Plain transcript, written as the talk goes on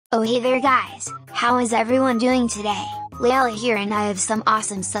Oh hey there guys, how is everyone doing today? Layla here and I have some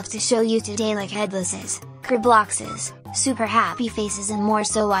awesome stuff to show you today like headlesses, korbloxes, super happy faces and more,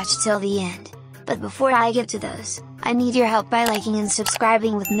 so watch till the end. But before I get to those, I need your help by liking and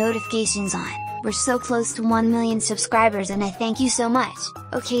subscribing with notifications on. We're so close to 1 million subscribers and I thank you so much.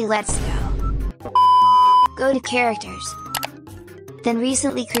 Okay, let's go. Go to characters. Then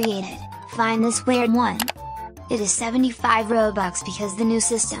recently created, find this weird one. It is 75 Robux because the new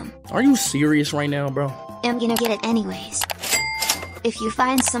system. Are you serious right now, bro? I'm gonna get it anyways. If you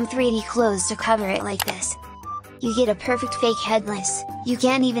find some 3D clothes to cover it like this, you get a perfect fake headless. You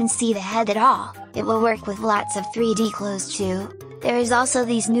can't even see the head at all. It will work with lots of 3D clothes too. There is also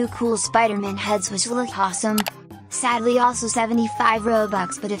these new cool Spider-Man heads which look awesome. Sadly also 75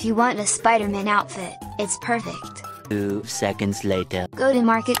 Robux, but if you want a Spider-Man outfit, it's perfect. 2 seconds later. Go to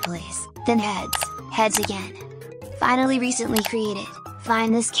marketplace, then heads again. Finally recently created,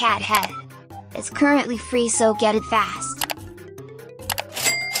 find this cat head. It's currently free, so get it fast.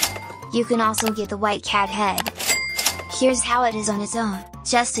 You can also get the white cat head. Here's how it is on its own,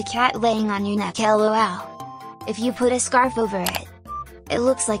 just a cat laying on your neck, lol. If you put a scarf over it, it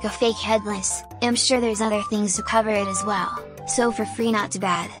looks like a fake headless. I'm sure there's other things to cover it as well, so for free not too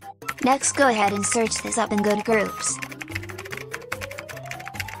bad. Next go ahead and search this up and go to groups.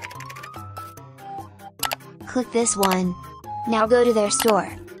 Click this one. Now go to their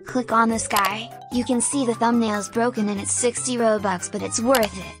store, click on this guy. You can see the thumbnail's broken and it's 60 Robux, but it's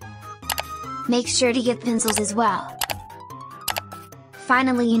worth it. Make sure to get pencils as well.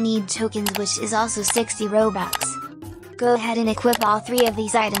 Finally you need tokens, which is also 60 Robux. Go ahead and equip all 3 of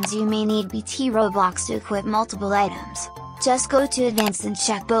these items. You may need BT Roblox to equip multiple items. Just go to advanced and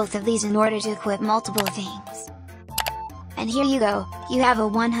check both of these in order to equip multiple things. And here you go, you have a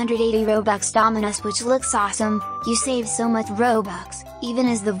 180 Robux Dominus, which looks awesome. You save so much Robux, even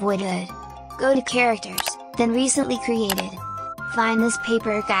as the Void Hood. Go to characters, then recently created. Find this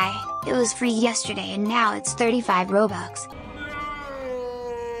paper guy. It was free yesterday and now it's 35 Robux.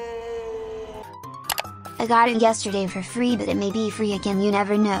 I got it yesterday for free, but it may be free again, you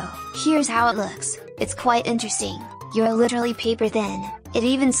never know. Here's how it looks. It's quite interesting. You're literally paper thin. It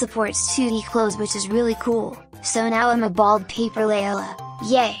even supports 2D clothes, which is really cool. So now I'm a bald paper Layla.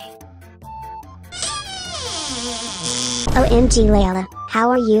 Yay! OMG Layla, how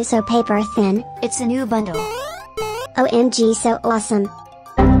are you so paper thin? It's a new bundle. OMG, so awesome.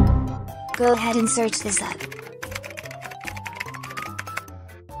 Go ahead and search this up.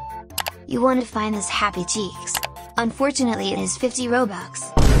 You want to find this happy cheeks. Unfortunately it is 50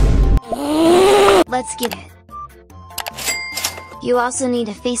 Robux. Let's get it. You also need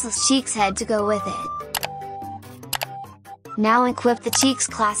a faceless cheeks head to go with it. Now equip the cheeks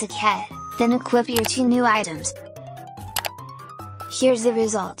classic head, then equip your 2 new items. Here's the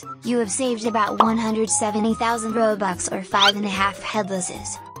result, you have saved about 170,000 Robux or 5.5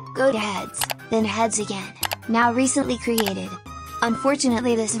 headlesses. Go to heads, then heads again. Now recently created.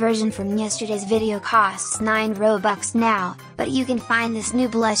 Unfortunately this version from yesterday's video costs 9 Robux now, but you can find this new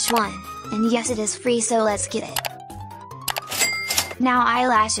blush one, and yes it is free, so let's get it. Now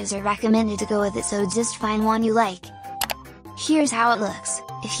eyelashes are recommended to go with it, so just find one you like. Here's how it looks.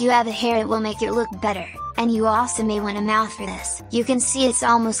 If you have a hair it will make it look better, and you also may want a mouth for this. You can see it's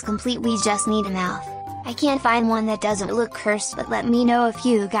almost complete, we just need a mouth. I can't find one that doesn't look cursed, but let me know if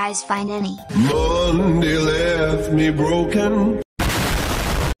you guys find any. Monday left me broken.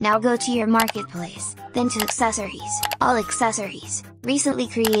 Now go to your marketplace, then to accessories, all accessories, recently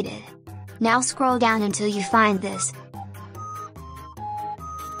created. Now scroll down until you find this.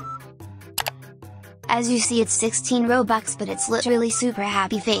 As you see it's 16 Robux, but it's literally super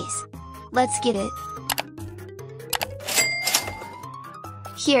happy face. Let's get it.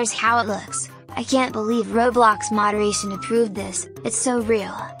 Here's how it looks. I can't believe Roblox moderation approved this, it's so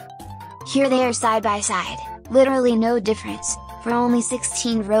real. Here they are side by side, literally no difference, for only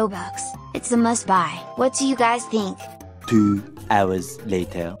 16 Robux. It's a must buy. What do you guys think? 2 hours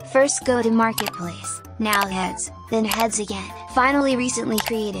later. First go to marketplace, now heads, then heads again. Finally recently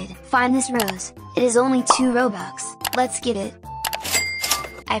created, find this rose. It is only 2 Robux. Let's get it.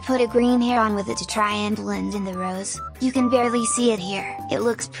 I put a green hair on with it to try and blend in the rose. You can barely see it here. It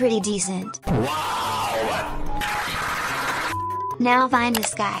looks pretty decent. Wow! Now find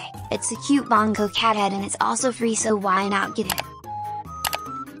this guy. It's a cute bongo cat head and it's also free, so why not get it?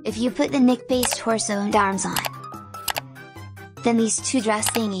 If you put the neck-based torso and arms on, then these 2 dress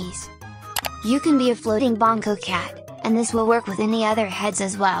thingies, you can be a floating bongo cat, and this will work with any other heads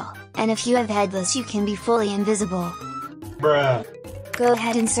as well. And if you have headless you can be fully invisible. Bruh. Go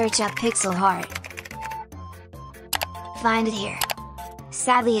ahead and search up pixel heart. Find it here.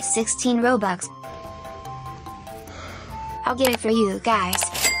 Sadly it's 16 Robux. I'll get it for you guys.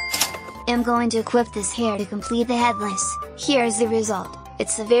 I'm going to equip this hair to complete the headless. Here's the result.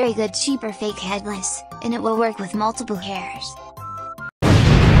 It's a very good cheaper fake headless, and it will work with multiple hairs.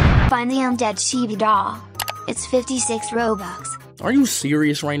 Find the undead chibi doll. It's 56 Robux. Are you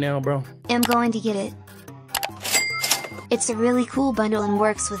serious right now, bro? I'm going to get it. It's a really cool bundle and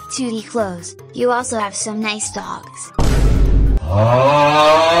works with 2D clothes. You also have some nice dogs.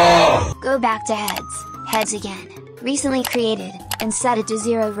 Go back to heads again, recently created, and set it to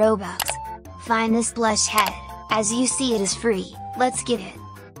 0 Robux. Find this blush head. As you see, it is free. Let's get it.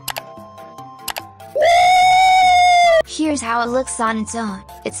 Here's how it looks on its own.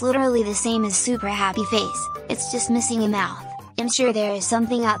 It's literally the same as Super Happy Face, it's just missing a mouth. I'm sure there is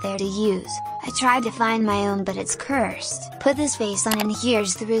something out there to use. I tried to find my own, but it's cursed. Put this face on and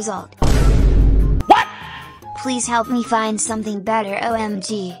here's the result. What? Please help me find something better,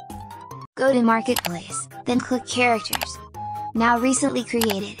 OMG. Go to Marketplace, then click Characters. Now recently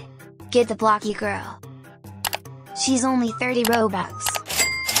created. Get the blocky girl. She's only 30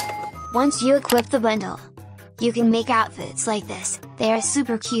 Robux. Once you equip the bundle, you can make outfits like this. They are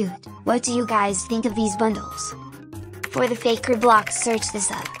super cute. What do you guys think of these bundles? For the fake korblox, search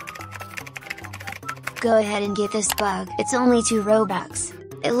this up. Go ahead and get this bug. It's only 2 Robux.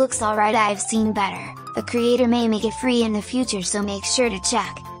 It looks alright, I've seen better. The creator may make it free in the future, so make sure to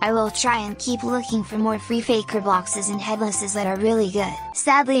check. I will try and keep looking for more free fake korbloxes and headlesses that are really good.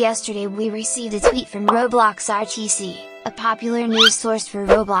 Sadly yesterday we received a tweet from Roblox RTC, a popular news source for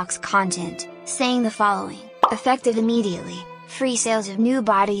Roblox content, saying the following: effective immediately, free sales of new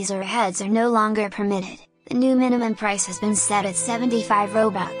bodies or heads are no longer permitted. The new minimum price has been set at 75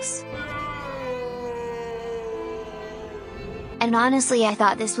 Robux. And honestly, I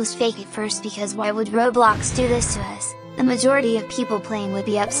thought this was fake at first, because why would Roblox do this to us? The majority of people playing would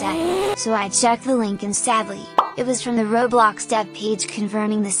be upset. So I checked the link and sadly, it was from the Roblox dev page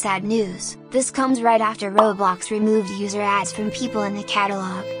confirming the sad news. This comes right after Roblox removed user ads from people in the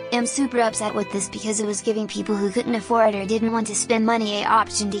catalog. I'm super upset with this because it was giving people who couldn't afford or didn't want to spend money an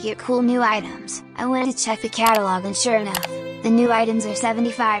option to get cool new items. I went to check the catalog and sure enough, the new items are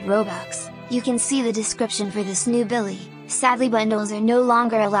 75 Robux. You can see the description for this new Billy. Sadly, bundles are no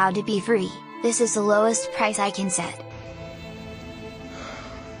longer allowed to be free. This is the lowest price I can set.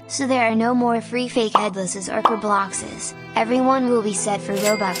 So there are no more free fake headlesses or korbloxes. Everyone will be set for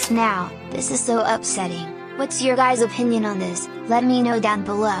Robux now. This is so upsetting. What's your guys' opinion on this? Let me know down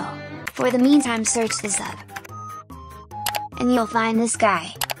below. For the meantime, search this up, and you'll find this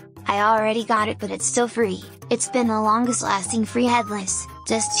guy. I already got it, but it's still free. It's been the longest lasting free headless.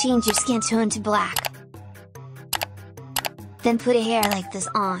 Just change your skin tone to black. Then put a hair like this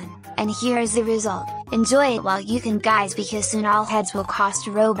on, and here is the result. Enjoy it while you can guys, because soon all heads will cost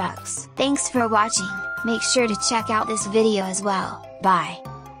Robux. Thanks for watching, make sure to check out this video as well, bye.